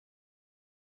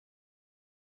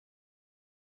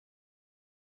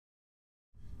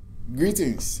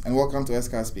Greetings and welcome to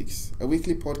SCAR Speaks, a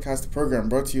weekly podcast program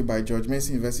brought to you by George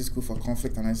Mason University School for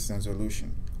Conflict Analysis and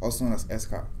Resolution, also known as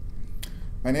SCAR.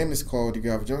 My name is Kwaw,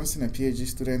 de-Graft Johnson, a PhD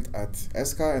student at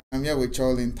SCAR, and I'm here with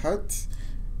Kyaw Lin Htut,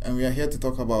 and we are here to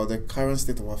talk about the current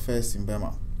state of affairs in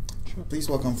Burma. Sure. Please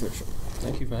welcome to the show.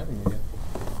 Thank you for having me here.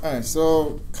 Alright,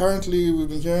 so currently we've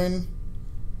been hearing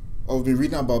or been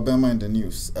reading about Burma in the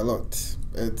news a lot.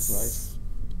 It's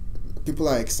right. People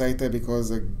are excited because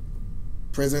the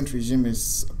present regime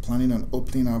is planning on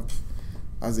opening up,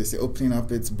 as they say, opening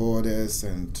up its borders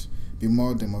and be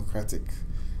more democratic.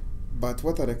 But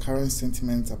what are the current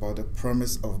sentiments about the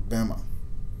promise of Burma?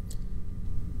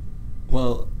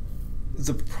 Well,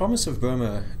 the promise of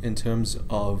Burma in terms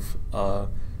of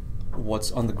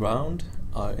what's on the ground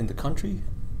in the country,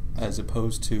 as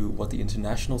opposed to what the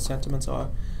international sentiments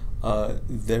are,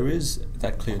 there is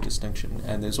that clear distinction,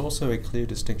 and there's also a clear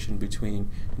distinction between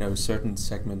certain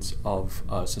segments of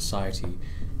society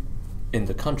in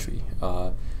the country.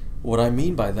 What I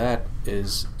mean by that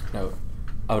is, I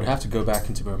would have to go back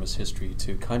into Burma's history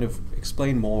to kind of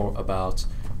explain more about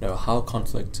how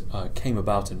conflict came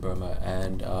about in Burma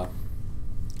and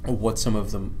what some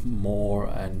of the more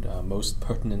and most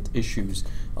pertinent issues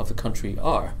of the country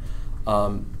are.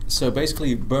 So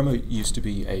basically, Burma used to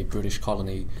be a British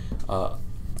colony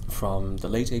from the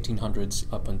late 1800s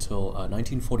up until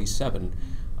 1947.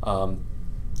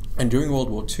 And during World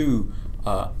War II,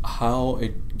 how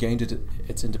it gained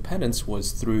its independence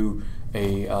was through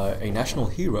a national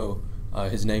hero.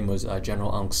 His name was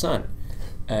General Aung San.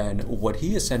 And what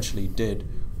he essentially did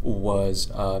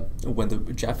was, when the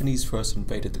Japanese first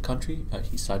invaded the country,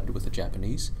 he sided with the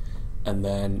Japanese, and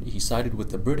then he sided with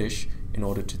the British in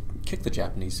order to kick the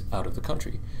Japanese out of the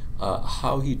country.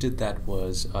 How he did that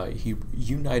was he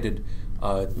united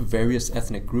various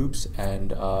ethnic groups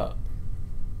and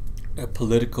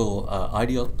political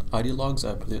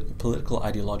political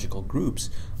ideological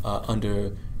groups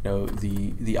under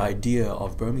the idea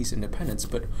of Burmese independence,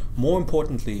 but more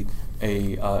importantly,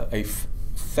 a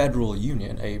federal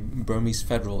union, a Burmese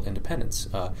federal independence,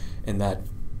 in that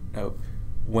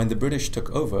when the British took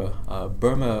over,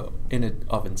 Burma in and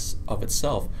of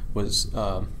itself was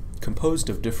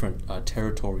composed of different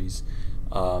territories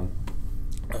owned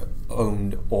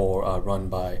or run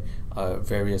by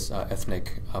various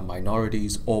ethnic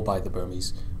minorities or by the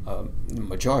Burmese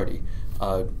majority.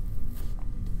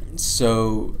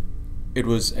 So it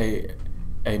was a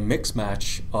mixed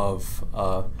match of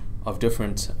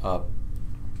different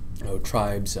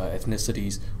tribes,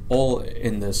 ethnicities, all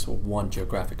in this one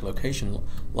geographic location,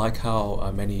 like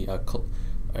how many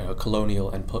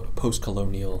colonial and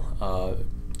post-colonial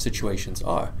situations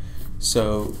are.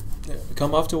 So,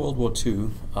 come after World War II,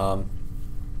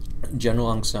 General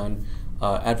Aung San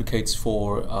advocates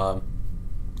for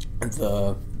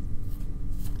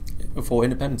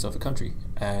independence of the country,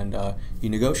 and he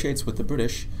negotiates with the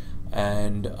British,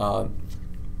 and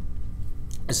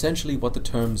essentially what the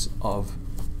terms of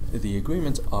the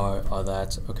agreement are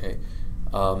that, okay,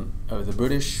 the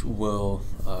British will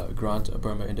grant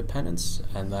Burma independence,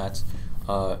 and that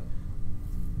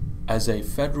as a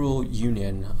federal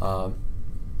union,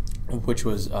 which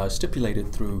was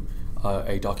stipulated through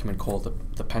a document called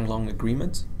the Panglong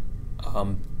Agreement,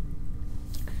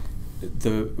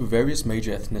 the various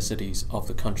major ethnicities of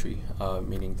the country,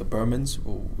 meaning the Burmans,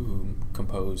 who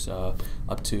compose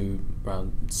up to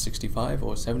around 65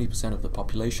 or 70% of the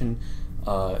population,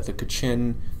 the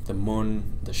Kachin, the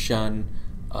Mun, the Shan,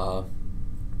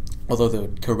 although the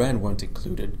Karen weren't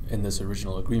included in this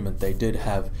original agreement, they did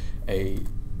have a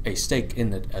stake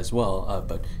in it as well.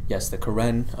 But yes, the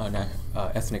Karen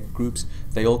ethnic groups,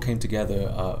 they all came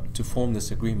together to form this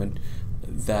agreement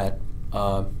that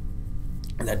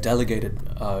delegated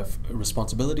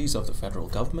responsibilities of the federal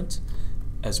government,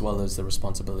 as well as the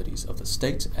responsibilities of the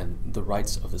state and the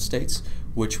rights of the states,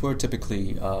 which were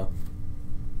typically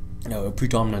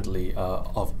predominantly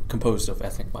composed of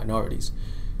ethnic minorities.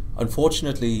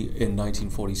 Unfortunately, in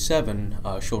 1947,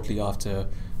 shortly after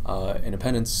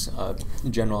independence,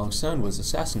 General Aung San was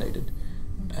assassinated,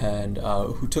 and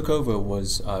who took over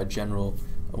was a general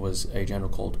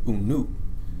called U Nu.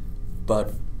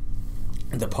 But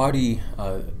the party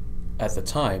at the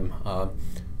time,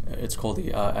 it's called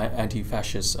the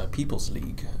Anti-Fascist People's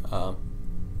League,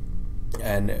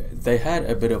 and they had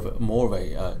a bit of more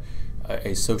of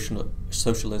a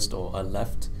socialist or a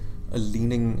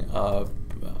left-leaning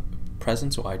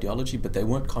presence or ideology, but they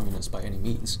weren't communist by any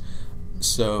means.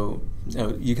 So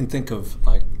you can think of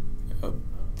like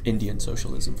Indian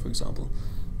socialism, for example,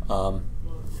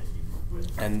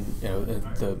 and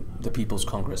the People's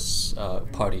Congress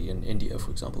Party in India,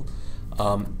 for example.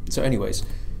 So anyways,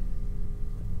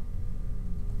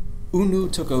 U Nu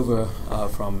took over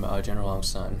from General Aung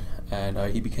San, and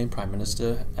he became prime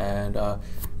minister, and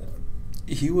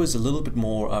he was a little bit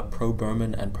more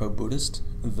pro-Burman and pro-Buddhist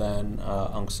than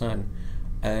Aung San,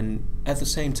 and at the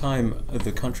same time,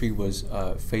 the country was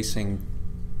facing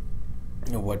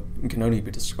what can only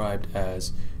be described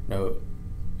as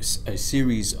a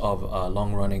series of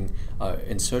long-running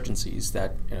insurgencies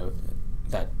that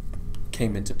that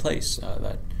came into place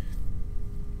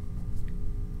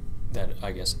that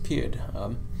I guess appeared.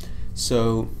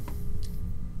 So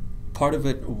part of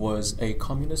it was a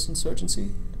communist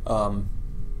insurgency,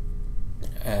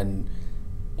 and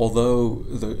although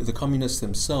the communists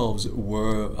themselves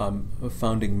were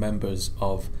founding members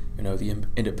of the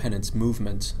independence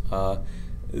movement,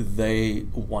 they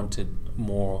wanted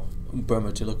more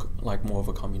Burma to look like more of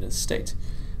a communist state,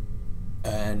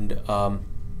 and an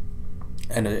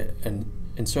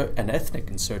ethnic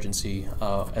insurgency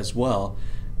as well.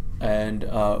 And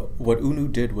what U Nu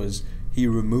did was he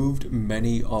removed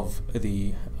many of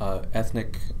the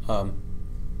ethnic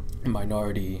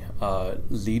minority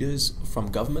leaders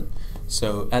from government.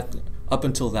 So up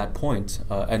until that point,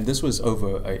 and this was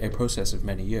over a process of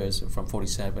many years, from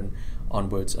 47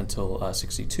 onwards until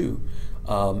 62.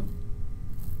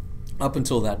 Up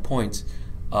until that point,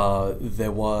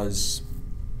 there was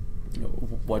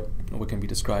what can be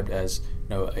described as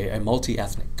a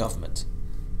multi-ethnic government,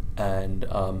 and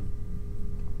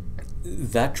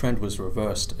that trend was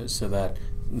reversed so that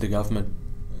the government,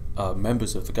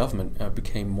 members of the government,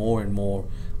 became more and more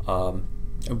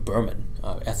Burman,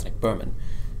 ethnic Burman.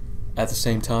 At the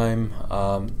same time,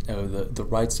 the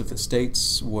rights of the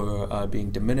states were being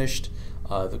diminished.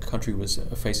 The country was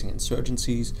facing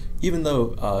insurgencies, even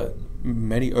though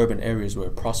many urban areas were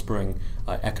prospering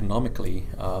economically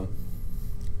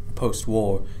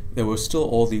post-war. There were still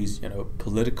all these,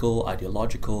 political,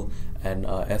 ideological, and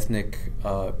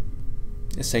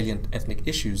salient ethnic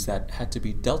issues that had to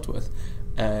be dealt with,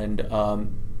 and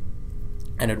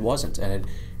it wasn't, and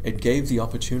it gave the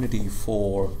opportunity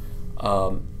for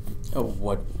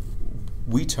what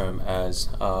we term as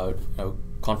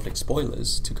conflict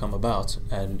spoilers to come about,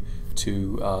 and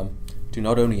to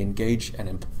not only engage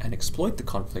and exploit the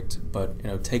conflict, but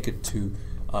take it to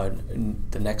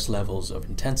the next levels of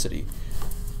intensity.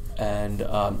 And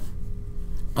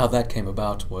how that came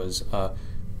about was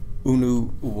U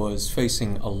Nu was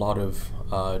facing a lot of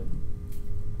a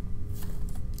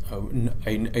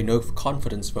no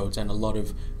confidence votes and a lot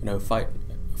of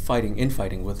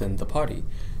infighting within the party.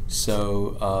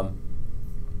 So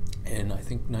in I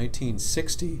think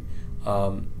 1960,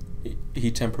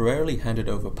 he temporarily handed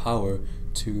over power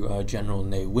to General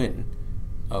Ne Win,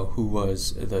 who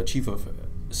was the chief of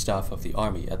staff of the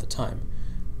army at the time,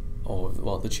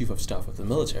 or the chief of staff of the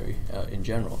military in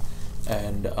general.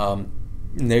 And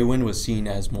Ne Win was seen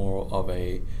as more of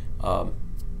a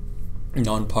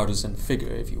non-partisan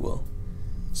figure, if you will.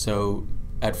 So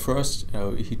at first,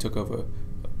 he took over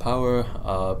power,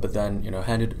 but then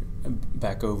handed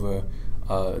back over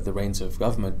the reins of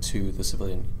government to the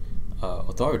civilian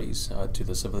authorities, to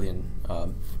the civilian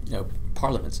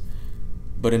parliament.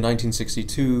 But in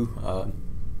 1962,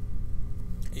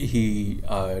 he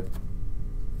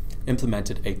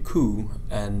implemented a coup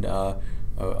and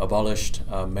abolished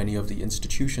many of the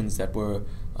institutions that were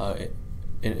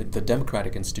the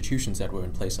democratic institutions that were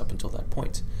in place up until that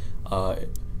point.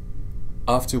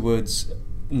 Afterwards,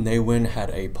 Ne Win had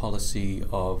a policy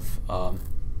of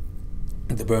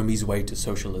the Burmese way to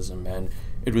socialism, and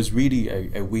it was really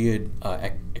a weird,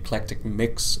 eclectic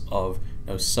mix of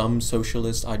some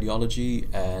socialist ideology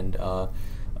and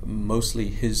mostly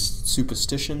his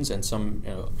superstitions and some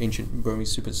ancient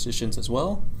Burmese superstitions as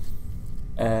well.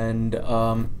 And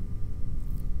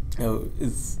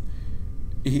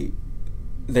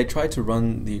they tried to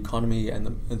run the economy and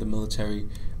the military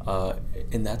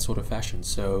in that sort of fashion.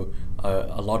 So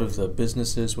a lot of the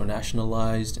businesses were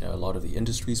nationalized, a lot of the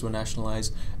industries were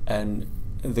nationalized, and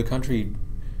the country,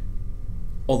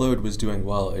 although it was doing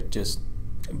well,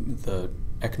 the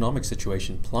economic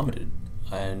situation plummeted,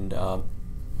 and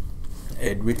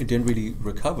it didn't really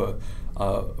recover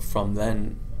from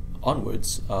then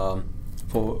onwards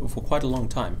for quite a long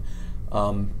time.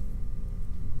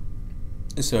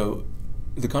 So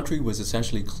the country was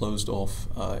essentially closed off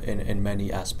in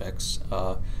many aspects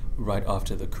right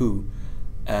after the coup,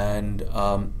 and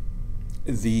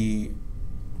the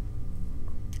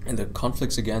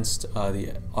conflicts against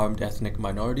the armed ethnic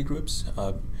minority groups,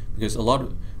 because a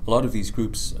lot of these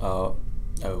groups,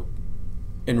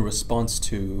 in response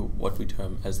to what we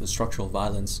term as the structural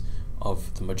violence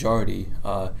of the majority,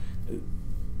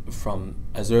 from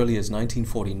as early as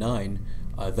 1949,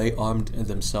 they armed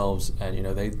themselves, and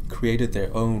they created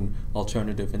their own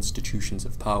alternative institutions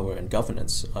of power and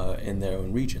governance in their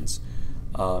own regions.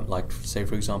 Like, say,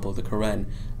 for example, the Karen,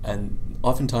 and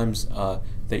oftentimes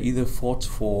they either fought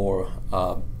for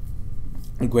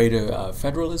greater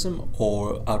federalism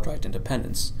or outright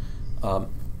independence.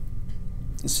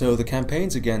 So the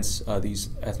campaigns against these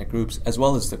ethnic groups, as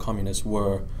well as the communists,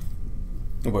 were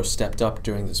stepped up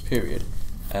during this period,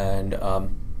 and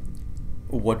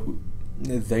what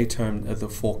they termed the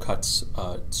four cuts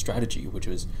strategy, which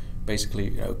was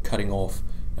basically cutting off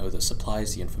the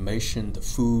supplies, the information, the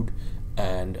food,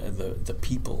 and the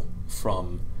people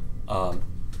from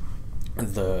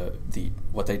the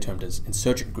what they termed as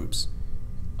insurgent groups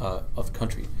of the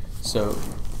country. So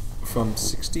from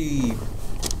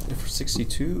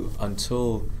 62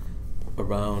 until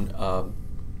around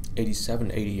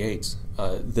 87, 88,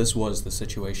 this was the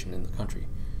situation in the country.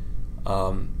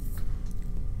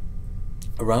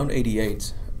 Around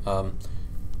 88,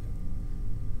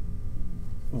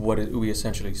 what we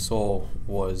essentially saw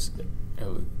was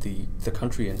the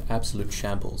country in absolute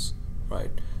shambles,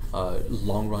 right?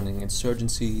 Long-running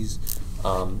insurgencies,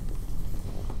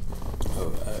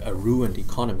 a ruined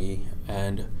economy,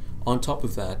 and on top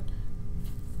of that,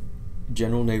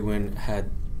 General Ne Win had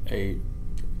the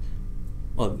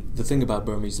thing about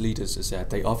Burmese leaders is that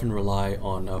they often rely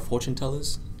on fortune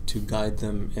tellers to guide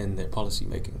them in their policy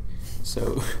making.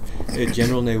 So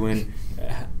General Ne Win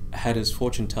had his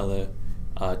fortune teller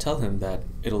tell him that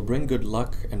it'll bring good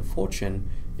luck and fortune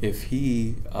if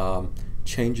he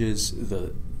changes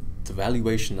the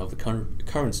valuation of the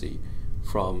currency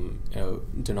from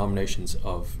denominations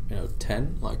of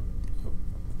 10, like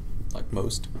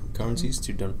most currencies,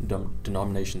 to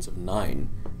denominations of 9.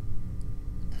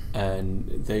 And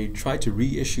they tried to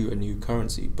reissue a new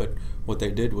currency, but what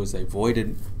they did was they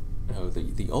voided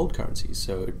the old currencies,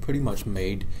 so it pretty much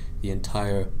made the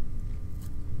entire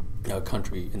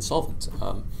country insolvent.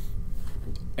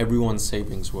 Everyone's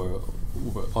savings were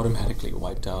automatically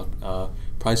wiped out.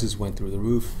 Prices went through the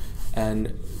roof,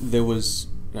 and there was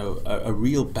a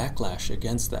real backlash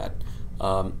against that.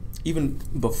 Even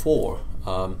before,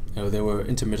 there were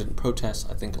intermittent protests.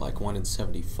 I think like one in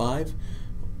 75,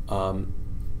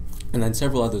 and then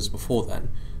several others before then,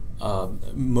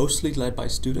 mostly led by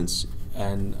students,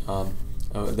 and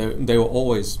they were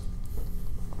almost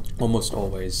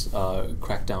always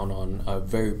cracked down on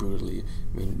very brutally.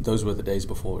 I mean, those were the days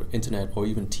before internet or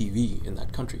even TV in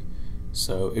that country,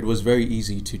 so it was very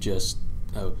easy to just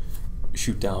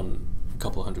shoot down a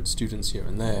couple hundred students here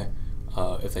and there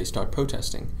if they start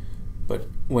protesting. But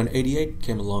when 88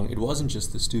 came along, it wasn't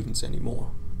just the students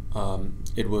anymore.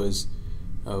 It was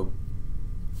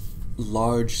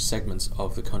large segments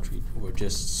of the country were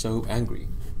just so angry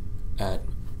at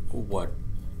what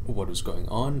was going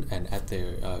on and at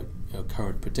their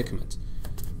current predicament.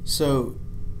 So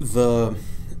the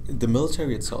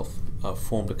military itself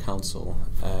formed a council,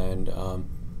 and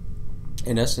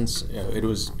in essence, it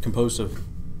was composed of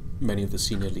many of the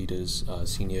senior leaders,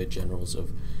 senior generals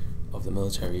of the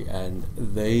military, and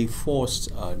they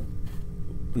forced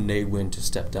Ne Win to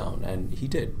step down, and he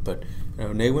did. But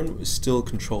Ne Win still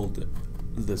controlled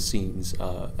the scenes,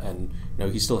 and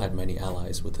he still had many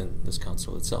allies within this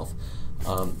council itself.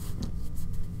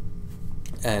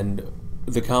 And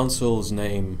the council's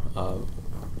name,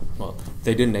 well,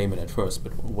 they didn't name it at first,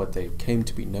 but what they came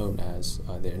to be known as,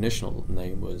 their initial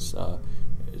name was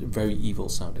very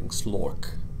evil-sounding SLORC,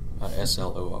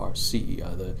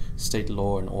 SLORC, the State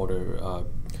Law and Order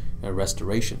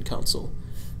Restoration Council.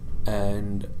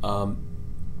 And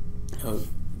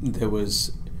there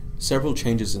was several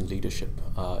changes in leadership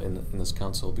in this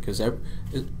council, because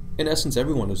in essence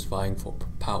everyone was vying for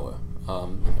power,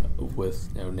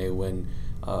 with Ne Win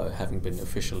having been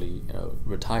officially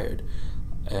retired,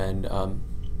 and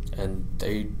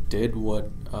they did what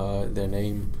their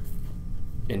name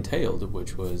entailed,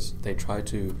 which was they tried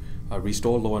to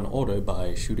restore law and order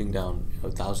by shooting down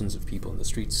thousands of people in the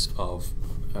streets of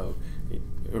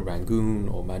Rangoon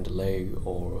or Mandalay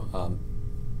or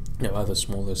other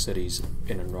smaller cities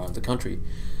in and around the country.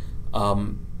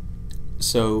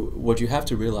 So what you have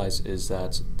to realize is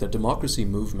that the democracy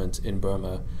movement in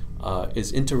Burma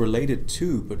is interrelated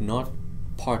to, but not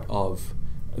part of,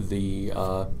 the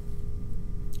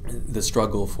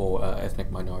struggle for ethnic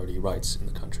minority rights in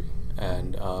the country.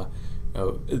 And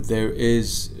there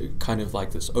is kind of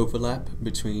like this overlap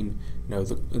between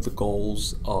the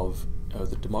goals of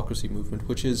the democracy movement,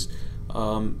 which is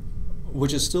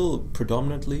still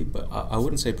predominantly, but I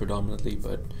wouldn't say predominantly,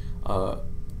 but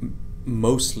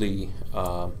mostly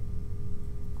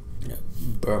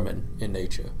Burman in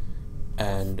nature,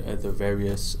 and the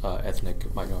various ethnic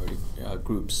minority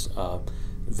groups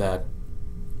that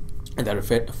are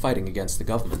fighting against the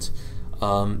government.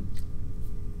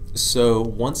 So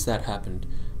once that happened,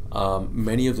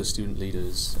 many of the student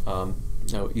leaders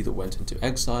either went into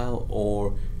exile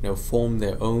or formed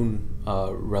their own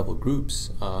rebel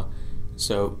groups.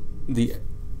 So the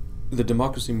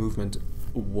democracy movement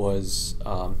was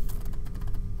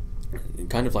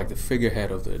kind of like the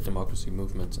figurehead of the democracy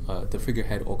movement. The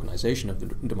figurehead organization of the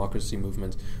democracy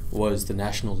movement was the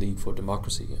National League for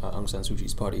Democracy, Aung San Suu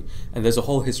Kyi's party. And there's a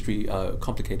whole history,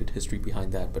 complicated history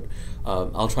behind that, but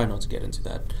I'll try not to get into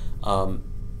that.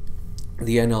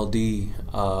 The NLD,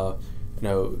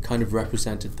 kind of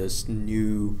represented this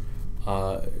new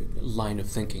line of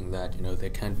thinking that there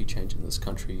can be change in this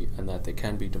country, and that there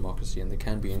can be democracy, and there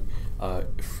can be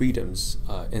freedoms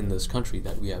in this country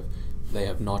that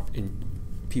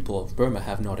people of Burma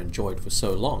have not enjoyed for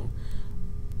so long.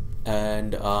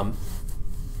 And Aung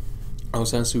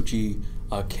San Suu Kyi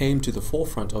came to the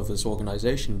forefront of this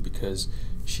organization because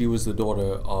she was the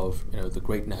daughter of the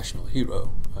great national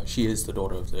hero. She is the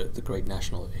daughter of the great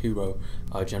national hero,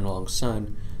 General Aung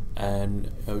San,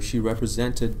 and she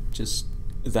represented just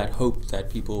that hope that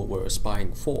people were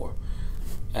aspiring for.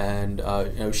 And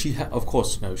she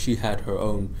she had her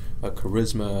own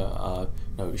charisma.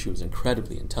 She was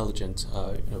incredibly intelligent,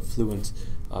 fluent,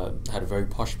 had a very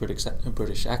posh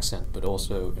British accent, but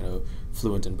also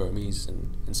fluent in Burmese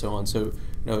and so on. So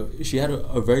she had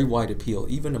a very wide appeal,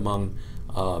 even among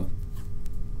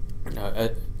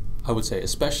I would say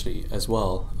especially as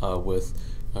well with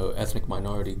ethnic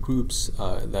minority groups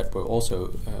that were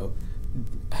also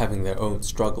having their own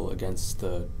struggle against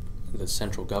the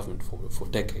central government for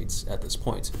decades at this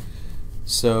point.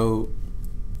 So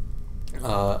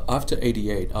after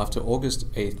August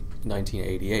 8th,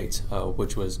 1988,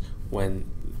 which was when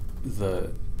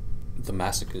the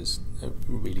massacres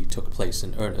really took place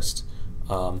in earnest,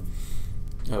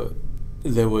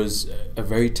 there was a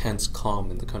very tense calm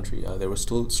in the country. There were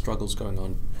still struggles going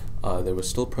on. There were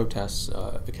still protests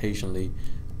occasionally,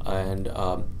 and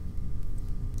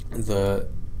the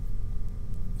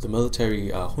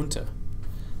military junta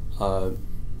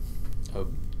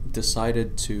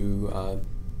decided to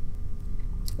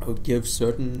give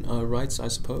certain rights, I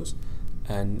suppose,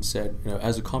 and said,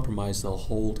 as a compromise, they'll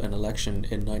hold an election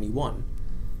in '91.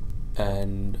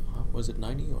 And was it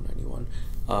 90 or 91?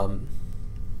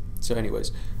 So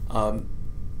anyways,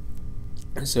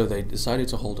 so they decided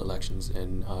to hold elections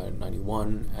in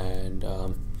 '91, and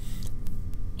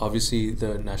obviously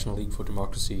the National League for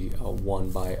Democracy won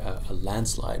by a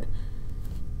landslide,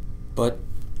 but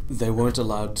they weren't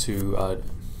allowed to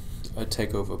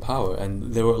take over power,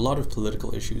 and there were a lot of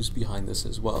political issues behind this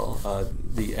as well.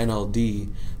 The NLD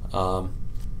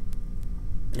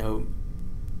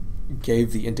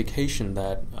gave the indication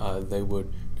that they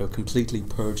would completely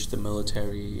purge the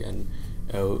military, and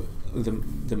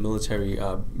the military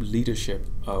leadership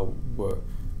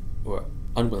were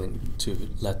unwilling to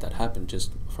let that happen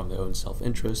just from their own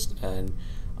self-interest, and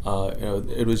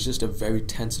it was just a very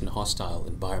tense and hostile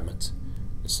environment.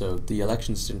 So the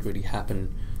elections didn't really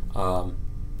happen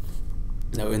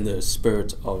in the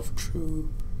spirit of true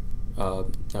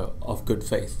of good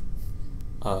faith,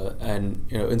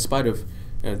 and in spite of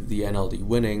the NLD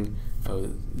winning,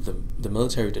 the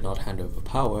military did not hand over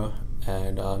power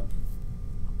and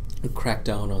cracked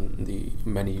down on the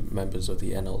many members of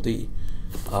the NLD.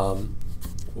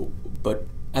 But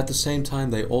at the same time,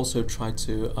 they also tried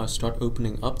to start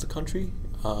opening up the country,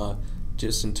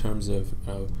 just in terms of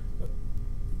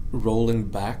rolling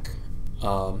back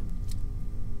a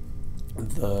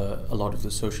lot of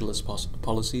the socialist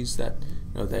policies that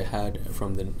they had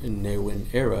from the Ne Win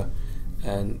era,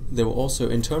 and there were also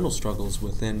internal struggles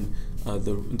within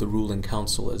the ruling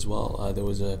council as well. There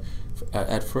was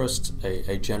at first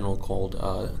a general called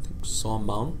I think Saw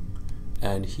Maung,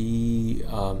 and he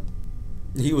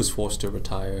was forced to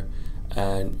retire,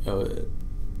 and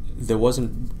there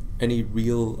wasn't any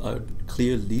real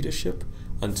clear leadership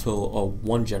until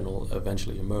one general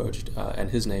eventually emerged, and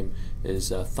his name is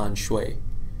Than Shwe,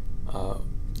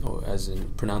 or as in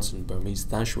pronounced in Burmese,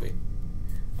 Than Shwe.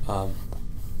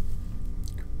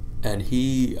 And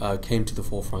he came to the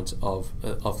forefront of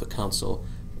the council,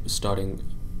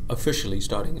 officially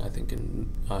starting I think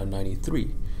in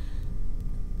 '93.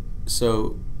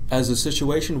 So as the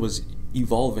situation was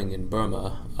evolving in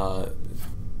Burma,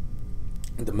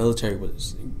 the military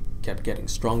kept getting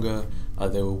stronger.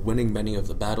 They were winning many of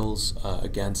the battles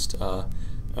against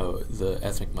the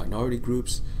ethnic minority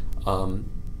groups.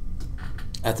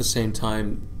 At the same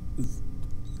time,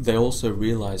 they also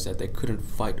realized that they couldn't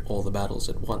fight all the battles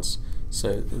at once.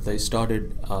 So they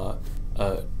started a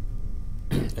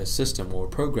system or a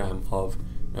program of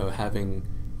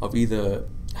either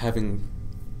having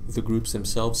the groups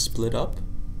themselves split up,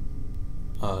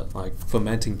 like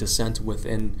fomenting dissent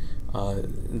within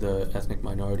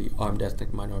the armed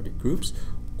ethnic minority groups,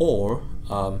 or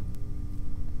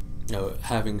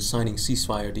signing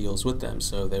ceasefire deals with them,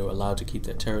 so they were allowed to keep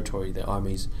their territory, their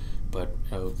armies, but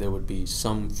there would be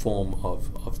some form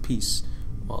of peace,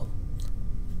 well,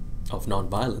 of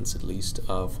non-violence at least,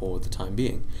 for the time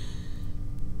being.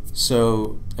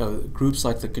 So groups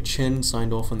like the Kachin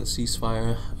signed off on the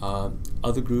ceasefire.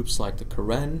 Other groups like the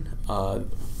Karen,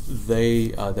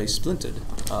 they splintered,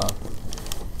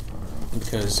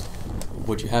 because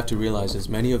what you have to realize is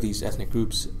many of these ethnic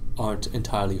groups aren't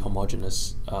entirely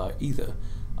homogeneous either.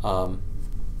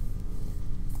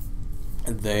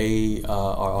 They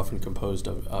are often composed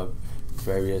of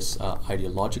various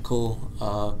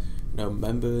ideological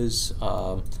members,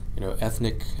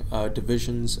 ethnic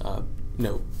divisions,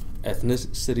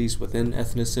 ethnicities within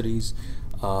ethnicities,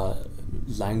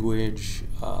 language,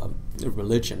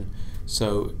 religion.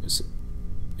 So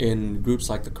in groups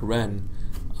like the Karen,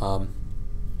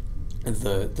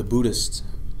 the Buddhist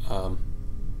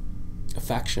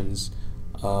factions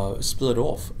split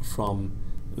off from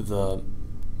the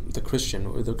Christian,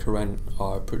 or the Karen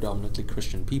are predominantly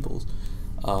Christian peoples.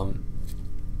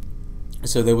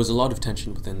 So there was a lot of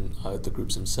tension within the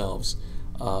groups themselves,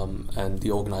 and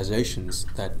the organizations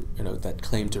that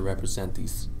claim to represent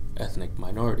these ethnic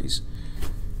minorities.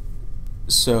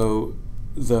 So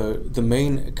the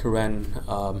main Karen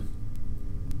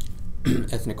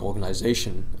ethnic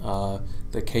organization,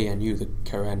 the KNU, the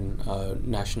Karen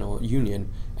National Union,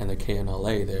 and the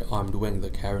KNLA, the armed wing, the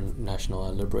Karen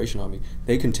National Liberation Army,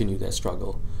 they continue their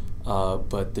struggle.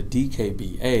 But the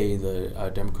DKBA, the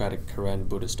Democratic Karen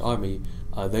Buddhist Army,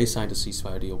 they signed a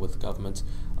ceasefire deal with the government.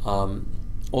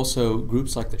 Also,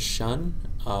 groups like the Shan,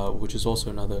 which is also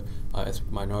another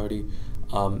ethnic minority,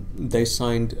 they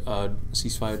signed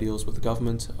ceasefire deals with the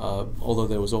government, although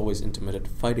there was always intermittent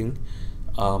fighting.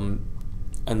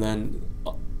 And then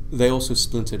they also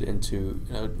splintered into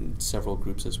several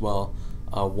groups as well.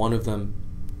 One of them,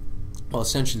 well,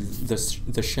 essentially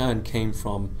the Shan came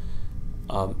from,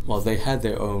 they had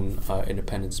their own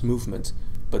independence movement,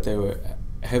 but they were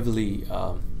heavily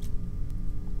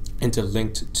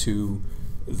interlinked to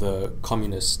the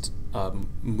communist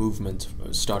movement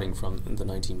starting from the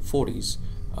 1940s.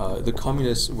 The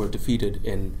communists were defeated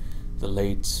in the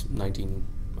late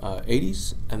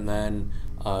 1980s, and then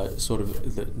sort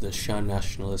of the Shan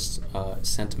nationalist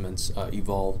sentiments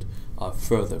evolved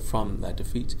further from that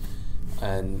defeat,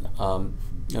 and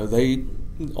they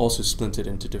also splintered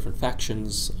into different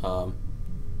factions,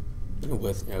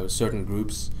 with certain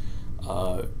groups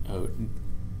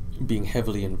being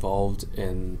heavily involved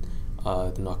in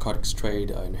the narcotics trade,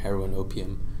 in heroin,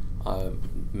 opium,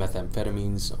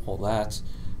 methamphetamines, all that,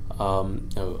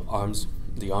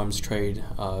 the arms trade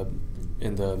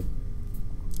in the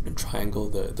triangle,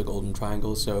 the Golden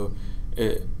Triangle. So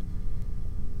it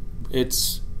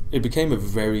became a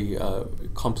very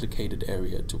complicated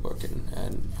area to work in,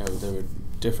 and there were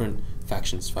different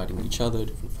factions fighting each other,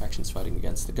 different factions fighting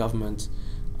against the government,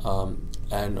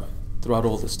 and throughout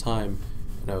all this time,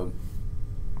 the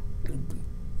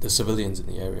civilians in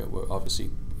the area were obviously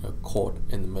caught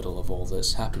in the middle of all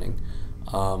this happening.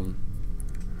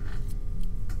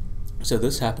 So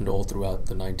this happened all throughout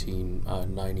the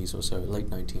 1990s or so, late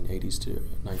 1980s to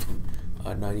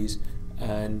 1990s,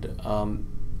 and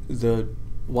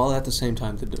while at the same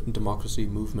time the democracy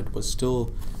movement was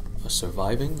still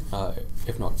surviving,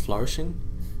 if not flourishing,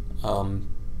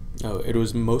 it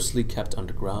was mostly kept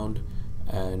underground,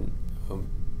 and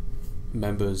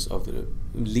members of the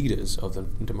leaders of the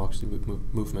democracy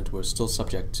movement were still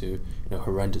subject to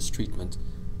horrendous treatment,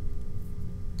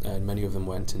 and many of them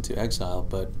went into exile,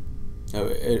 but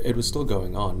it was still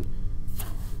going on.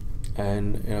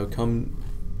 And come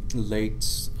late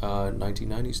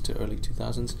 1990s to early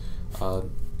 2000s,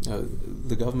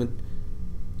 the government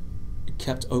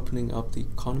kept opening up the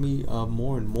economy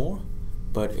more and more,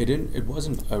 but it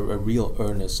wasn't a real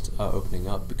earnest opening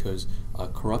up, because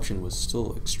corruption was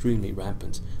still extremely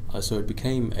rampant. So it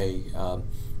became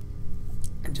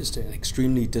just an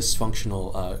extremely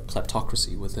dysfunctional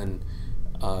kleptocracy within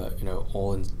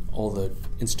all the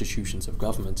institutions of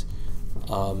government,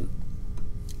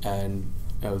 and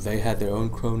they had their own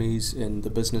cronies in the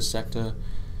business sector.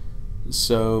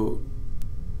 So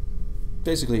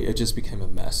basically, it just became a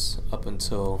mess up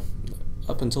until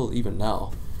even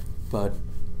now. But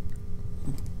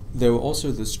there were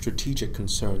also the strategic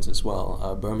concerns as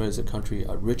well. Burma is a country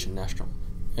rich in natural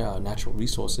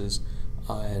resources,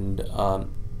 and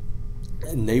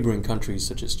neighboring countries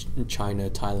such as China,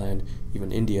 Thailand,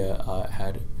 even India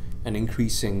had an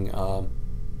increasing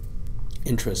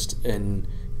interest in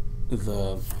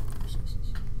the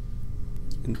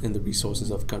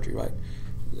resources of the country, right?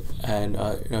 And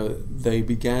they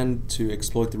began to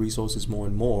exploit the resources more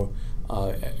and more,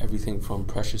 everything from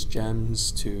precious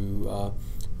gems to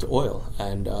oil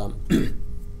and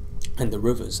and the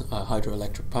rivers,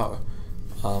 hydroelectric power.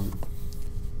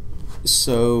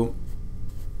 So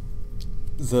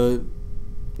the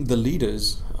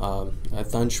leaders,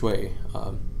 Than Shwe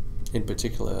in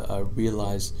particular,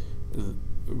 realized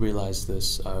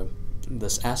this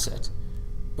asset,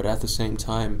 but at the same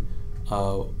time,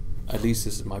 at least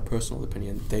this is my personal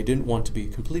opinion, they didn't want to be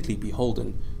completely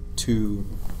beholden to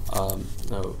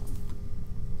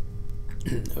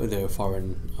their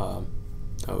foreign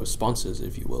sponsors,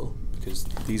 if you will, because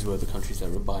these were the countries that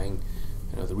were buying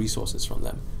the resources from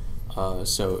them.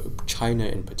 So China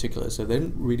in particular, so they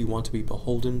didn't really want to be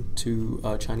beholden to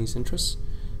Chinese interests,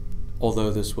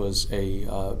 although this was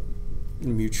a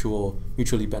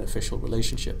mutually beneficial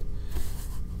relationship.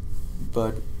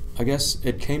 But I guess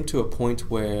it came to a point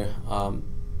where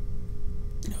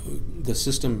the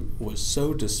system was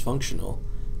so dysfunctional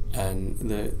and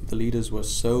the leaders were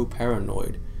so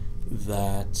paranoid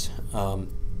that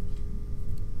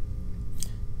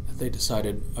they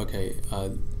decided, okay,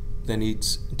 there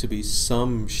needs to be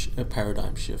some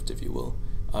paradigm shift, if you will,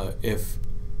 if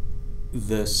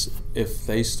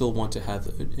they still want to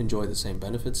enjoy the same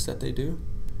benefits that they do,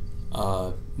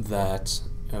 that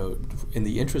in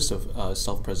the interest of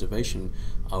self-preservation,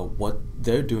 what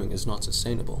they're doing is not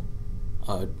sustainable.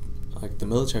 Like the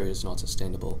military is not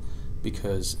sustainable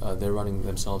because they're running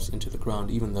themselves into the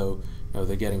ground, even though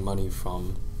they're getting money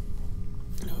from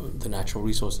the natural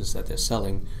resources that they're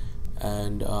selling,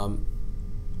 and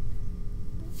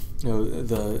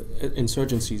the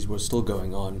insurgencies were still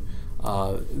going on.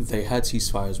 They had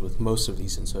ceasefires with most of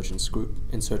these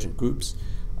insurgent groups,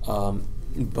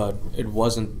 but it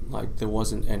wasn't like there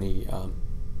wasn't any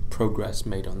progress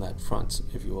made on that front,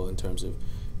 if you will, in terms of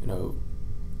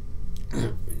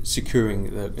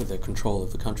securing the control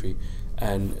of the country.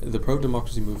 And the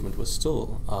pro-democracy movement was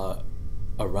still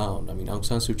around. I mean, Aung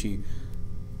San Suu Kyi,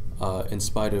 in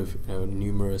spite of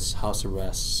numerous house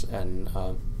arrests and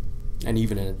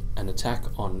even an attack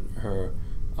on her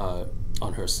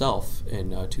on herself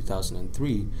in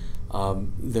 2003,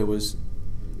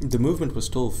 the movement was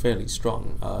still fairly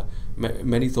strong.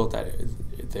 Many thought that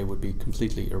they would be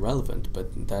completely irrelevant,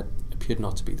 but that appeared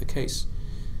not to be the case.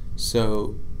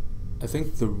 So I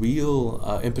think the real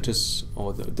impetus,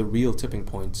 or the real tipping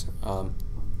point,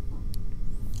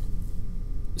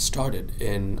 started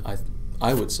in,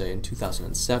 I would say, in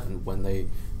 2007, when they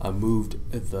moved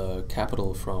the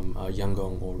capital from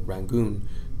Yangon or Rangoon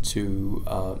to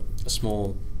a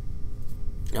small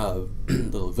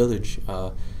little village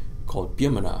called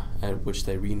Birmana, which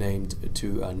they renamed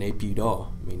to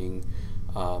Naypyidaw, meaning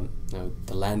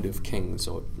the land of kings,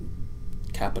 or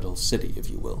capital city, if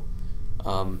you will.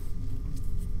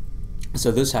 So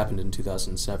this happened in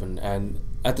 2007, and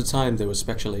at the time there was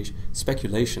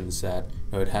speculations that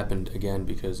it happened again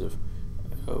because of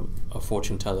a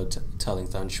fortune teller telling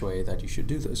Than Shwe that you should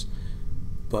do this.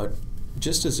 But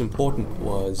just as important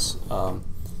was a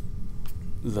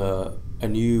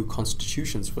new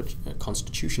constitution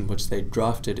which they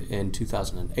drafted in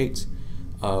 2008,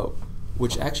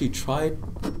 which actually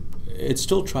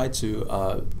still tried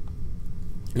to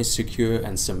secure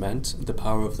and cement the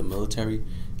power of the military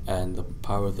and the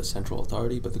power of the central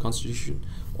authority, but the constitution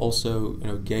also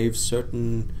gave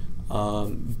certain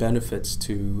benefits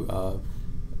to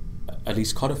at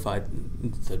least codified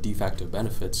the de facto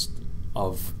benefits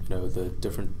of the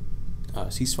different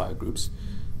ceasefire groups.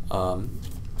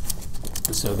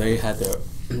 So they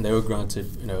were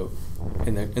granted in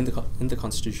the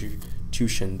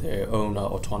constitution their own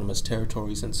autonomous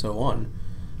territories and so on.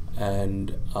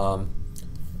 And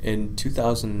in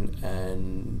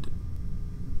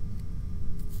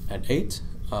 2008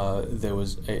 there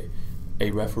was a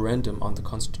referendum on the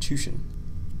constitution,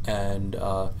 and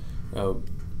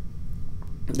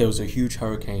there was a huge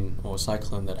hurricane or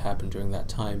cyclone that happened during that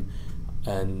time,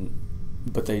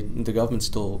 but the government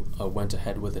still went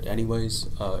ahead with it anyways,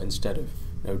 instead of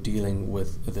dealing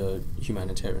with the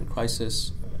humanitarian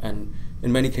crisis, and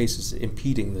in many cases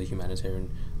impeding the humanitarian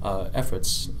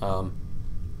efforts.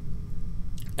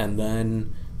 And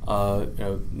then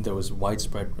there was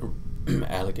widespread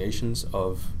allegations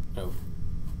of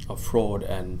fraud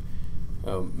and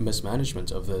mismanagement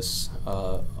of this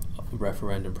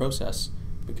referendum process,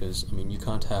 because I mean you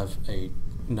can't have a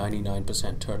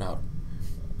 99% turnout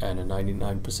and a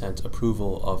 99%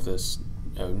 approval of this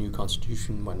new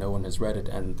constitution when no one has read it,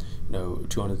 and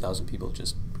 200,000 people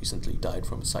just recently died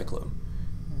from a cyclone.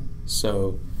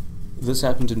 So this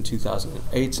happened in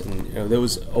 2008, and there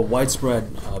was a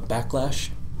widespread backlash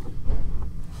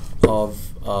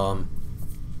of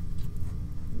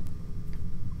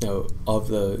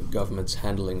the government's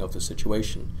handling of the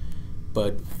situation,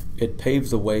 but it paved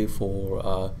the way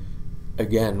for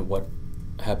again what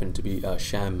happened to be a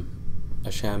sham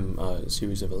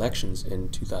series of elections in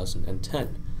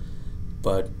 2010.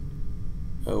 But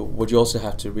what you also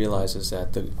have to realize is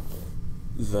that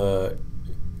the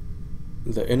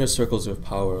inner circles of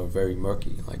power are very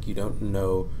murky. Like, you don't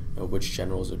know which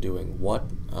generals are doing what.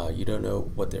 You don't know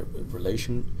what their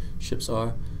relationships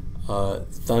are.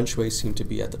 Than Shwe seemed to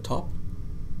be at the top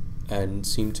and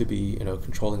seemed to be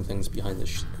controlling things behind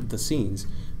the scenes,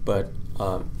 but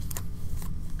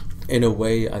in a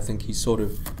way I think he sort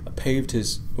of paved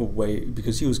his way,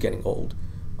 because he was getting old.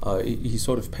 He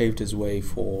sort of paved his way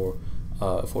for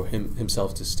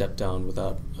himself to step down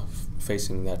without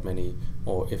facing that many,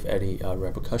 or if any,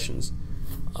 repercussions.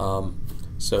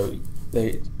 So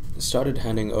they started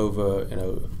handing over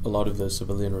a lot of the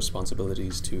civilian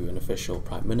responsibilities to an official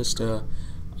prime minister,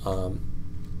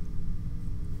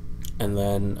 and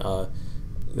then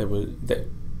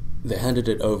they handed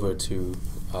it over to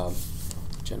a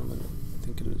gentleman. I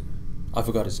think it was, I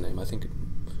forgot his name. I think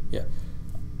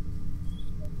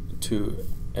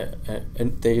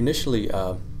and they initially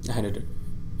handed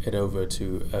it over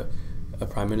to a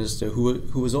prime minister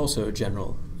who was also a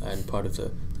general and part of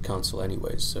the council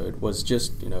anyways, so it was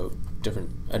just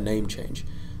a name change.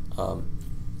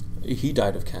 He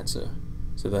died of cancer,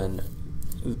 so then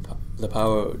the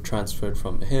power transferred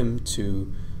from him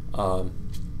to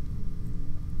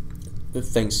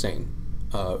Thein Sein,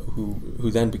 who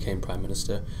then became prime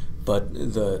minister, but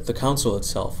the council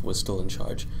itself was still in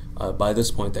charge. By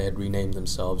this point they had renamed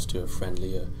themselves to a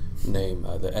friendlier name,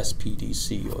 the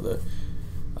SPDC, or the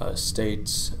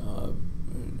State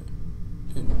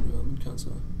Development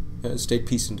Council, State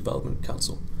Peace and Development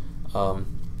Council.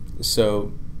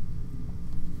 So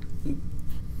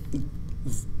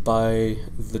by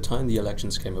the time the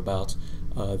elections came about,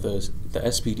 the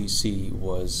SPDC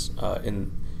was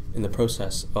in the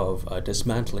process of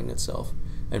dismantling itself.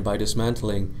 And by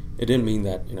dismantling, it didn't mean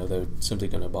that they're simply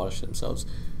going to abolish themselves.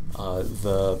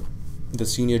 The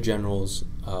senior generals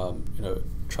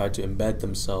tried to embed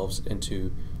themselves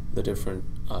into the different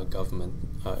government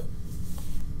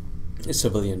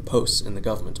civilian posts in the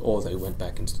government, or they went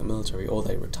back into the military, or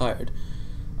they retired.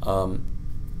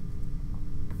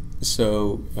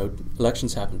 So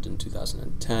elections happened in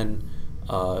 2010,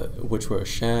 which were a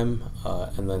sham,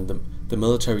 and then the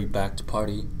military-backed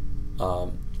party,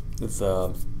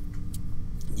 the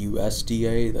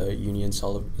USDA, the Union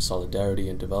Solidarity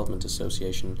and Development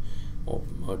Association, or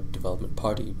Development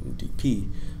Party,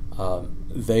 DP,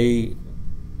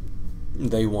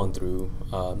 they won through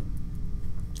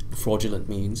fraudulent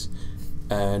means,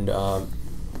 and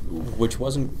which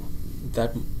wasn't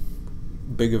that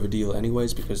big of a deal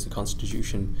anyways, because the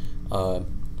Constitution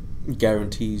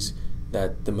guarantees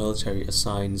that the military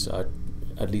assigns at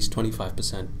least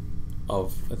 25%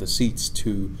 of the seats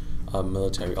to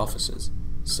military officers.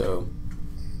 So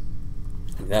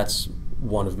that's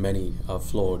one of many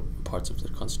flawed parts of the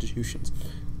Constitution.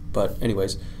 But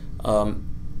anyways,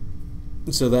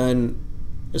 so then,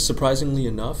 surprisingly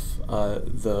enough,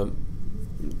 the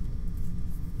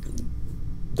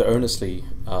earnestly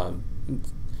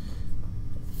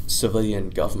civilian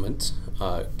government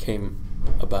came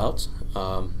about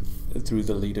through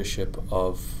the leadership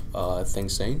of Thein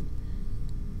Sein,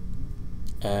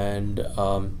 and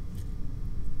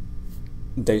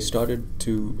they started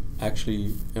to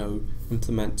actually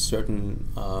implement certain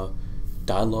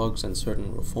dialogues and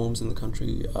certain reforms in the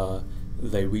country.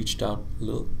 They reached out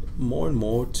more and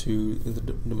more to the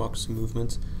democracy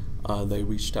movement. They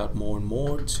reached out more and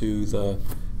more to the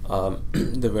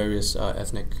various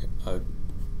ethnic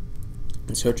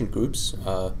insurgent groups,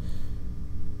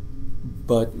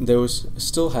 but there was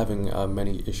still having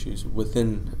many issues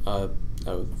within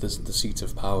the seats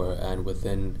of power and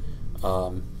within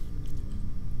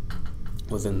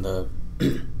the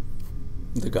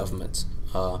the government.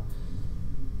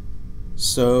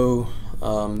 So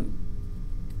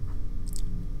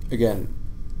again,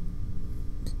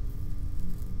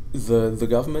 the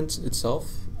government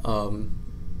itself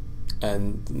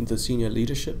and the senior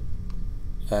leadership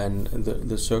and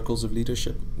the circles of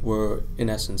leadership were in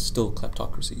essence still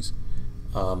kleptocracies.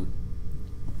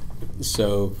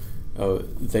 So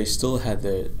they still had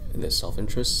their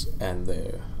self-interests and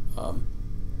their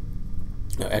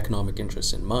economic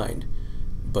interests in mind,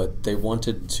 but they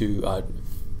wanted to,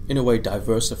 in a way,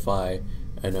 diversify,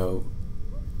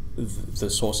 the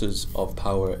sources of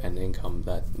power and income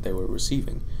that they were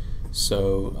receiving.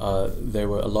 So there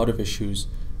were a lot of issues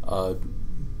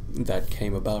that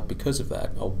came about because of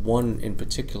that. One in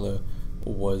particular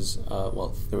was,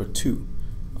 there were two.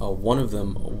 One of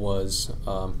them was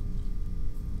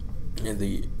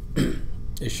the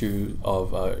issue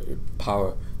of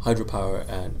hydropower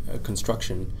and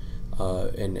construction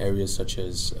in areas such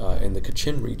as in the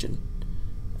Kachin region.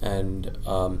 And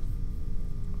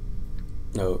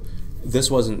this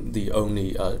wasn't the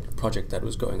only project that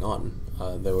was going on.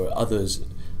 There were others,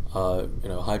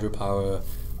 hydropower,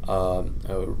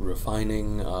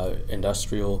 refining,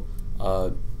 industrial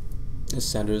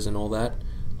centers and all that,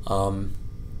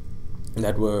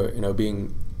 that were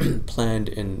being planned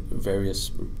in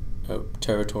various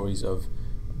territories of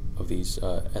these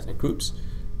ethnic groups,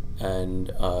 and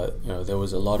there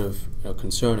was a lot of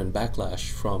concern and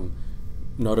backlash from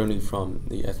not only from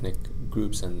the ethnic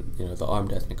groups and the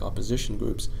armed ethnic opposition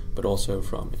groups, but also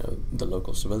from the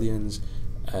local civilians,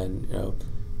 and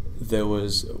there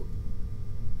was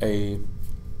a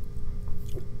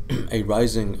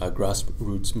rising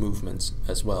grassroots movements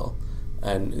as well.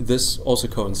 And this also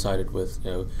coincided with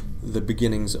the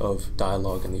beginnings of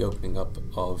dialogue and the opening up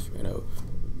of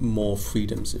more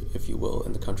freedoms, if you will,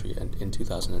 in the country, and in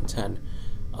 2010,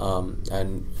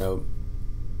 and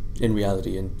in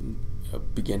reality,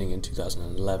 beginning in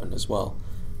 2011 as well.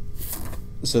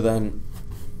 So then,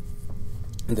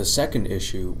 the second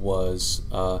issue was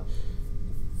a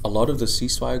lot of the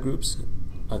ceasefire groups.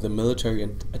 The military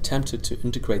attempted to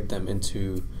integrate them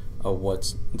into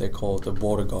what they call the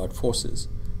border guard forces.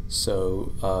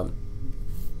 So,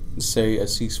 say a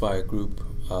ceasefire group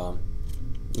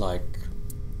like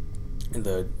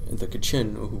the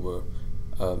Kachin, who were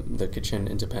the Kachin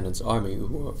Independence Army, who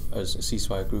were as a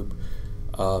ceasefire group,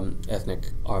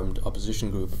 ethnic armed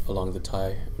opposition group along the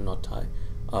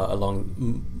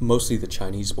along mostly the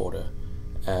Chinese border,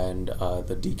 and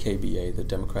the DKBA, the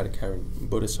Democratic Karen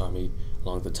Buddhist Army,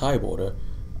 along the Thai border.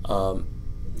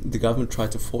 The government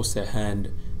tried to force their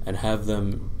hand and have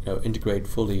them integrate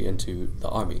fully into the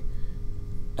army,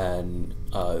 and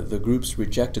the groups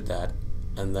rejected that,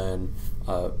 and then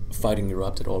fighting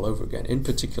erupted all over again. In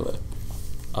particular,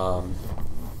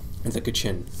 the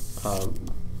Kachin,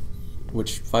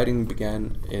 which fighting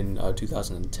began in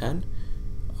 2010,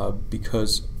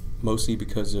 mostly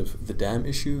because of the dam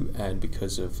issue and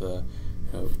because of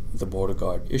the border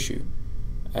guard issue,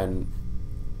 and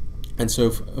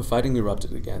so fighting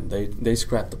erupted again. They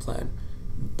scrapped the plan,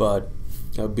 but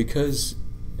because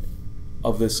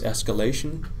of this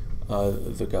escalation,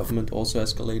 the government also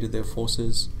escalated their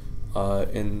forces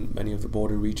in many of the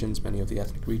border regions, many of the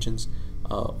ethnic regions.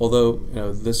 Although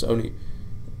this only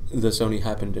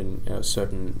happened in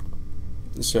certain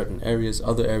areas.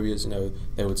 Other areas,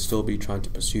 they would still be trying to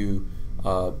pursue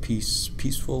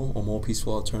peaceful or more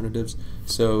peaceful alternatives.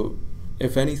 So,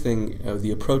 if anything,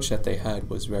 the approach that they had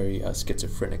was very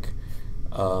schizophrenic.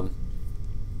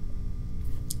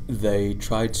 They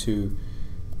tried to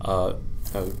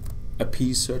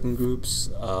appease certain groups.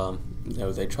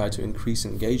 They tried to increase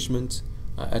engagement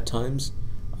at times,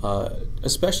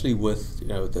 especially with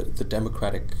the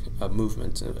democratic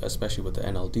movement, especially with the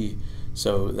NLD.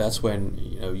 So that's when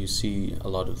you see a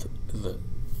lot of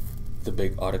the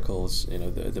big articles,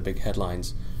 the big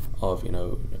headlines of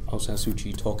Aung San Suu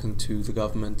Kyi talking to the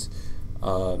government,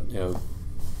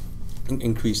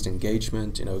 increased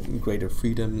engagement, greater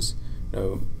freedoms,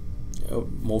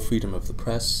 more freedom of the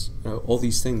press, all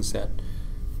these things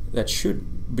that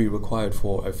should be required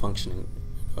for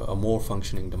a more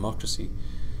functioning democracy.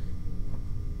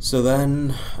 So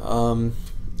then,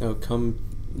 come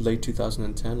late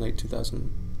 2010,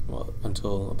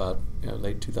 until about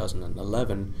late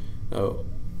 2011,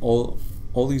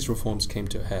 all these reforms came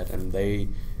to a head, and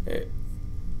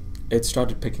it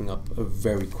started picking up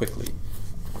very quickly,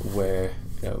 where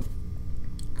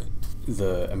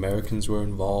the Americans were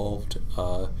involved.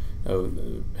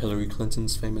 Hillary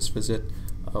Clinton's famous visit,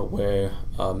 where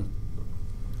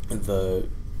the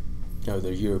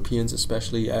Europeans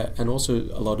especially, and also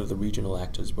a lot of the regional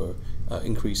actors were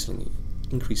increasingly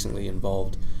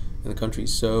involved in the country.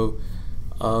 So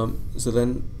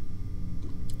then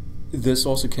this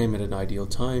also came at an ideal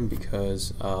time,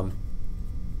 because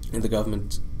the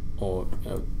government, or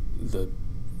the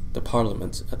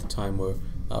parliament at the time, were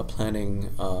planning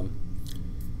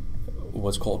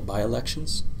what's called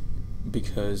by-elections,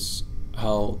 because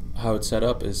how it's set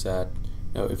up is that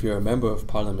if you're a member of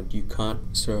parliament, you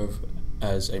can't serve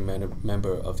as a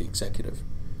member of the executive.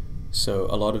 So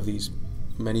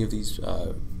many of these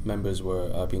members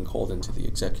were being called into the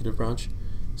executive branch.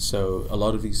 So a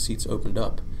lot of these seats opened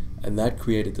up, and that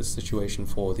created the situation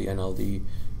for the NLD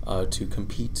to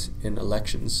compete in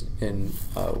elections,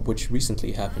 which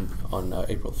recently happened on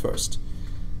April 1st.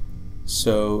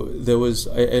 So there was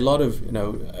a lot of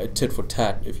a tit for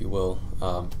tat, if you will,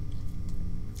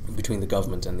 between the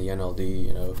government and the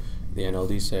NLD. The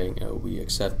NLD saying, we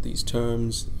accept these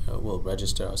terms, we'll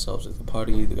register ourselves as a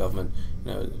party. The government,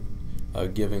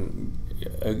 giving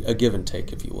a give and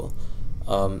take, if you will.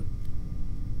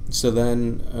 So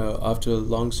then, after a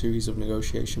long series of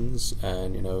negotiations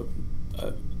and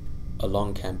a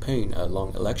long campaign, a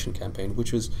long election campaign,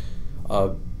 which was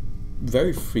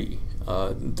very free.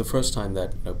 The first time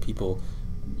that people,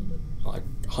 like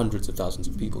hundreds of thousands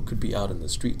of people, could be out in the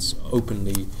streets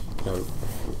openly,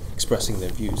 expressing their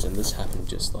views, and this happened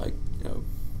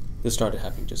this started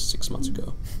happening just 6 months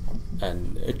ago,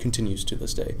 and it continues to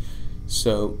this day.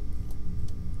 So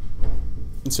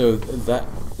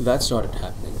that started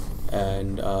happening,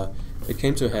 and it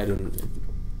came to a head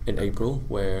in April,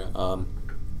 where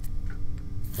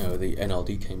the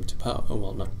NLD came to power.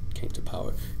 Well, not came to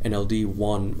power. NLD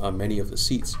won many of the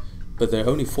seats, but there are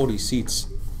only 40 seats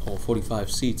or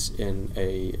 45 seats in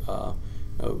a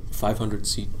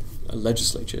 500-seat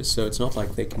legislature. So it's not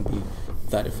like they can be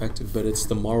that effective, but it's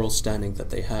the moral standing that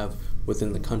they have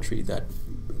within the country that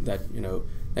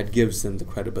gives them the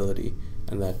credibility,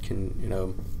 and that can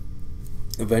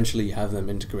eventually have them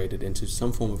integrated into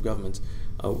some form of government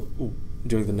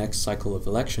during the next cycle of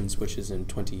elections, which is in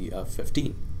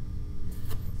 2015.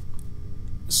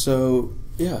 So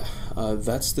yeah,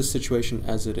 that's the situation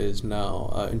as it is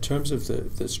now. In terms of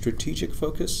the strategic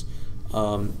focus,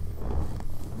 and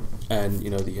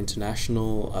the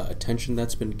international attention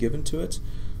that's been given to it,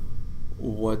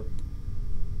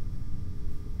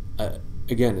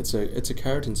 again, it's a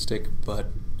carrot and stick, but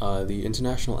the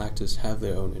international actors have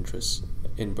their own interests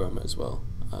in Burma as well.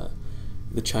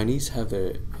 The Chinese have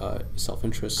their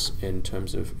self-interests in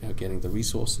terms of getting the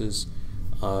resources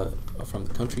from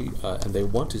the country, and they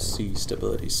want to see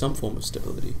stability, some form of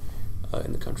stability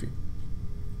in the country.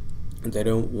 And they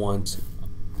don't want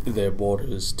their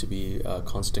borders to be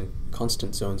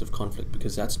constant zones of conflict,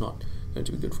 because that's not going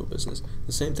to be good for business.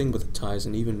 The same thing with the Thais,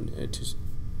 and even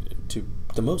to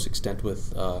the most extent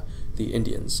with the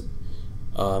Indians.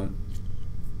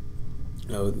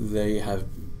 They have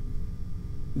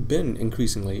been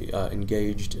increasingly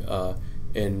engaged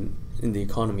in the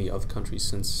economy of the country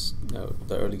since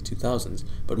the early 2000s,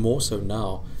 but more so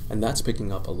now, and that's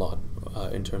picking up a lot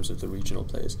in terms of the regional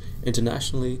players.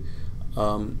 Internationally,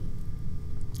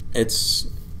 it's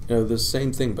the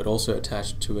same thing, but also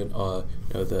attached to it are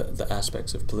the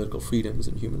aspects of political freedoms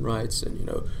and human rights, and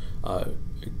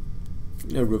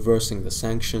reversing the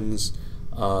sanctions.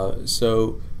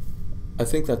 So I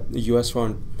think that the U.S.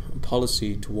 foreign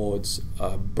policy towards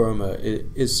Burma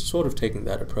is sort of taking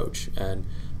that approach, and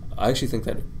I actually think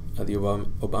that the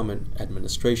Obama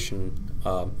administration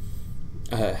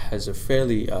has a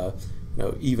fairly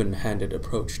even-handed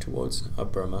approach towards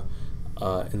Burma,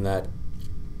 in that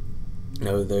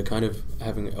they're kind of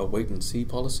having a wait-and-see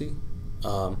policy,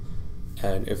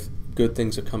 and if good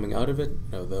things are coming out of it,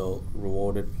 they'll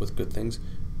reward it with good things,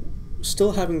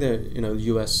 still having their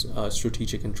U.S.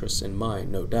 Strategic interests in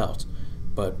mind, no doubt,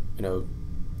 but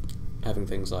having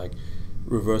things like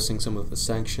reversing some of the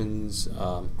sanctions,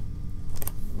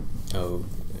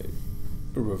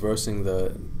 reversing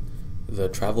the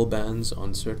travel bans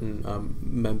on certain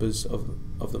members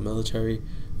of the military,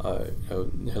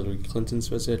 Hillary Clinton's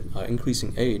visit,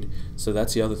 increasing aid. So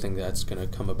that's the other thing that's going to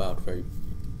come about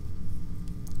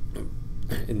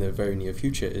in the very near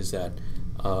future, is that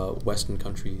Western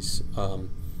countries,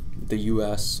 the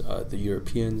U.S., the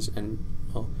Europeans, and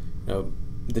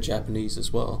the Japanese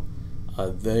as well,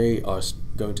 they are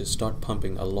going to start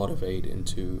pumping a lot of aid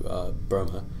into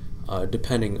Burma,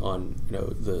 depending on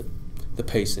the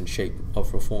pace and shape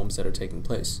of reforms that are taking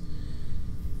place.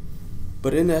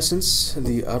 But in essence,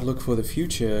 the outlook for the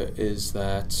future is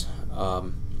that,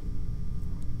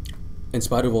 in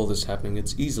spite of all this happening,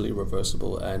 it's easily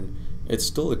reversible, and it's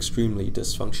still extremely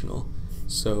dysfunctional.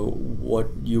 So what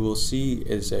you will see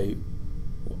is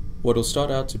what will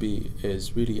start out to be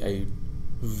is really a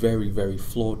very, very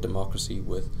flawed democracy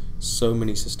with so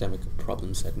many systemic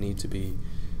problems that need to be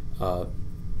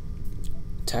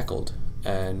tackled,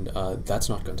 and that's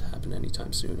not going to happen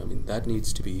anytime soon. I mean, there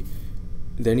needs to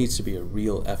be a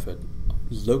real effort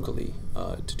locally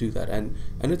to do that, and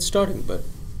it's starting, but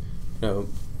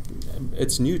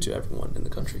it's new to everyone in the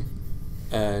country.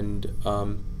 and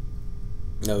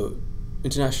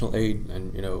international aid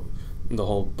and the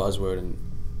whole buzzword and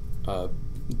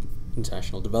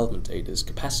international development aid is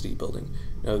capacity building.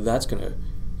 That's gonna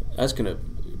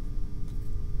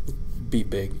be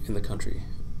big in the country,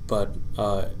 but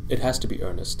it has to be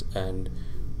earnest, and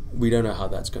we don't know how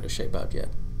that's going to shape out yet.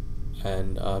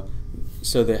 And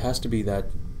so there has to be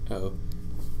that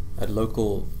that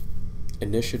local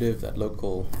initiative, that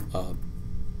local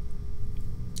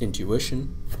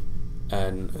intuition,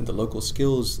 and the local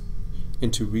skills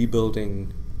into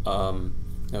rebuilding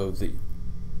the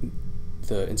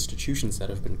institutions that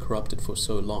have been corrupted for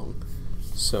so long.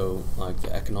 So, like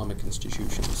the economic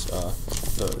institutions,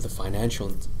 the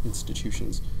financial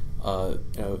institutions,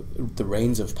 the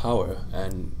reins of power,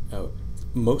 and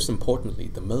most importantly,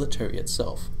 the military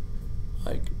itself.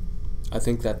 Like, I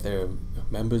think that there are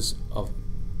members of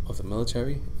the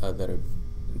military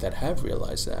that have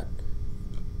realized that,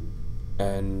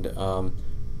 and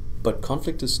but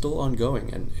conflict is still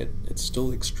ongoing, and it's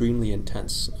still extremely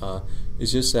intense.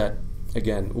 It's just that,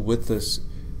 again, with this,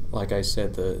 like I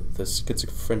said, the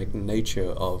schizophrenic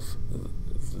nature of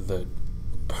the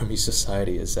Burmese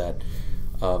society is that,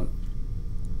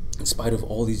 in spite of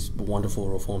all these wonderful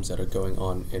reforms that are going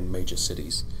on in major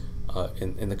cities,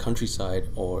 in the countryside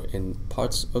or in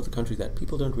parts of the country that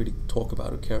people don't really talk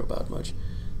about or care about much,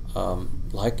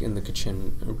 like in the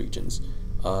Kachin regions,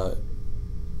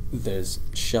 there's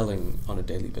shelling on a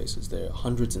daily basis. There are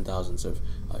hundreds and thousands of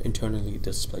internally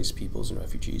displaced peoples and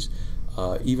refugees.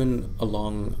 Even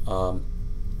along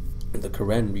the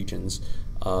Karen regions,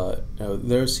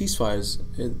 there are ceasefires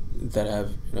that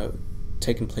have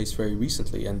taken place very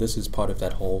recently, and this is part of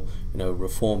that whole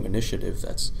reform initiative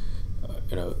that's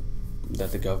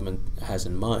that the government has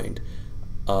in mind.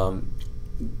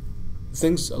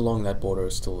 Things along that border are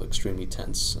still extremely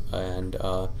tense, and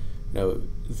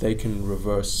they can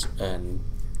reverse and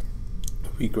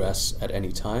regress at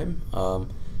any time.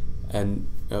 And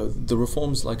the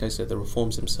reforms, like I said, the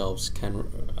reforms themselves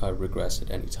can regress at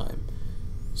any time.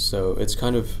 So it's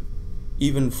kind of,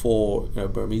 even for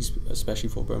Burmese, especially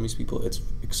for Burmese people, it's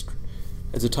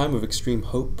a time of extreme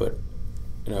hope. But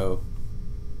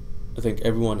I think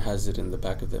everyone has it in the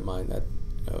back of their mind that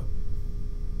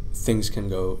things can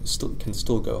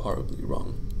still go horribly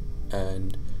wrong,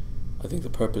 and I think the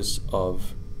purpose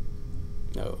of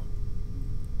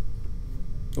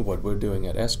what we're doing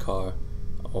at SCAR,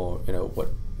 or what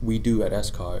we do at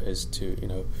SCAR, is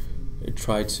to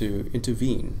try to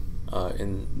intervene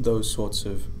in those sorts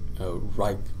of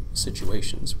ripe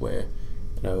situations where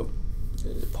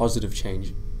positive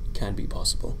change can be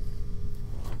possible.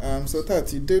 So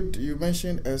Tat, you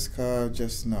mentioned SCAR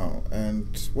just now,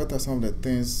 and what are some of the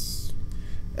things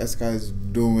SCAR is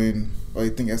doing, or you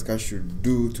think SCAR should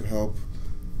do to help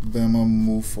Burma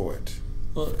move forward?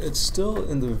 Well, it's still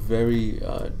in the very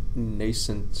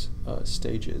nascent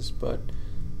stages, but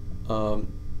I'm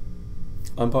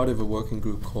part of a working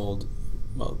group called,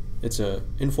 it's an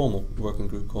informal working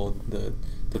group called the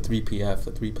 3PF,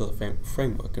 the 3-Pillar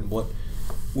Framework, and what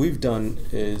we've done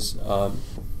is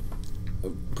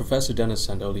Professor Dennis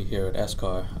Sandoli here at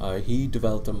SCAR, he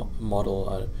developed a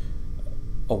model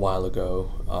a while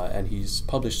ago, and he's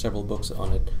published several books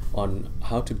on it, on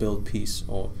how to build peace,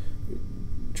 or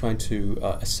trying to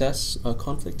assess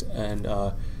conflict and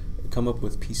come up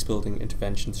with peace-building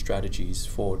intervention strategies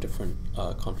for different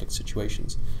conflict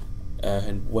situations.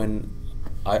 And when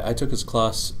I took his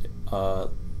class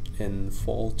in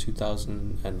fall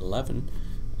 2011,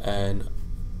 and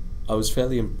I was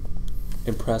fairly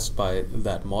impressed by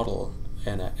that model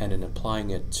and in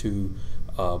applying it to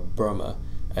Burma.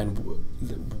 And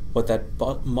what that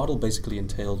model basically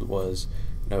entailed was,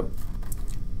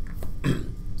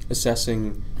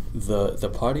 assessing the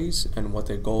parties and what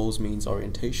their goals, means,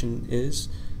 orientation is,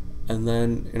 and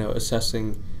then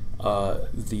assessing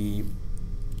the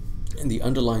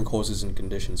underlying causes and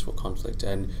conditions for conflict,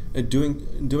 and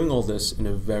doing all this in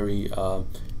a very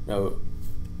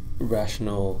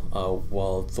rational,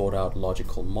 well thought out,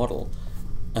 logical model,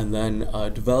 and then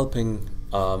developing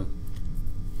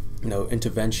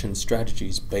intervention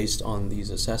strategies based on these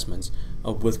assessments,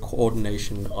 with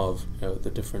coordination of the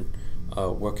different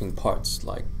working parts,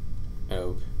 like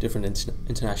different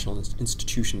international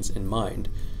institutions in mind.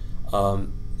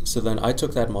 So then I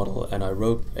took that model and I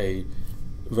wrote a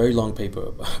very long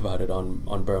paper about it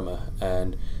on Burma,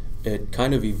 and it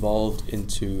kind of evolved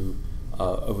into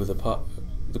over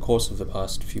the course of the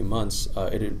past few months.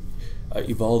 It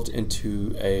evolved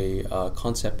into a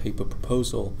concept paper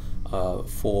proposal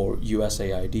for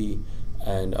USAID,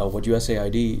 and what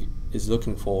USAID is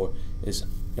looking for is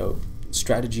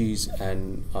strategies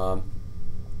and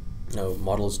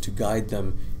models to guide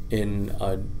them in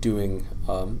doing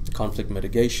conflict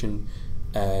mitigation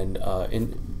and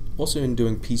also in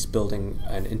doing peace building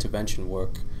and intervention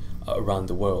work around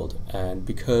the world. And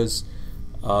because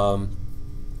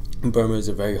Burma is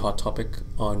a very hot topic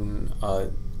on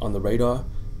the radar,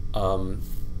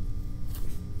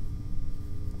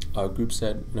 our group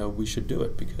said, we should do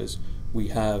it because we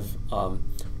have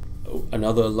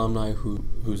another alumni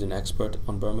who's an expert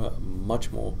on Burma,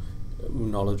 much more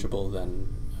knowledgeable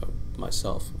than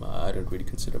myself. I don't really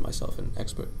consider myself an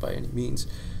expert by any means.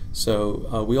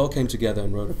 So we all came together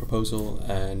and wrote a proposal,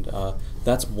 and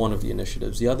that's one of the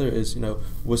initiatives. The other is,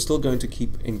 we're still going to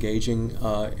keep engaging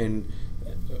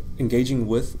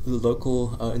with the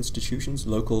local institutions,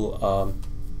 local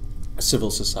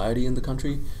civil society in the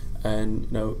country, and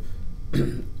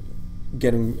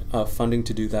getting funding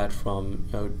to do that from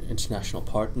international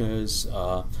partners,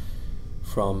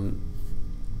 from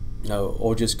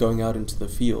or just going out into the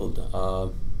field,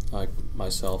 like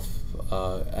myself,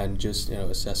 and just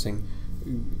assessing,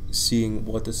 seeing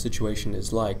what the situation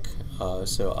is like.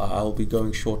 So I'll be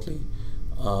going shortly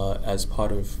as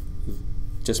part of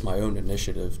just my own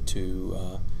initiative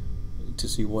to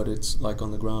see what it's like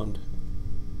on the ground.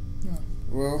 Yeah.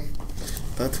 Well,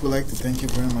 we'd like to thank you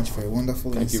very much for your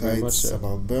wonderful insights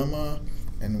about Burma,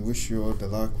 and wish you all the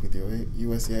luck with your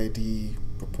USAID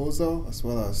proposal as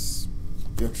well as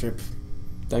your trip.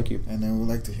 Thank you. And then we'd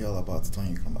like to hear all about it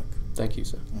when you come back. Thank you,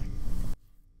 sir. Yeah.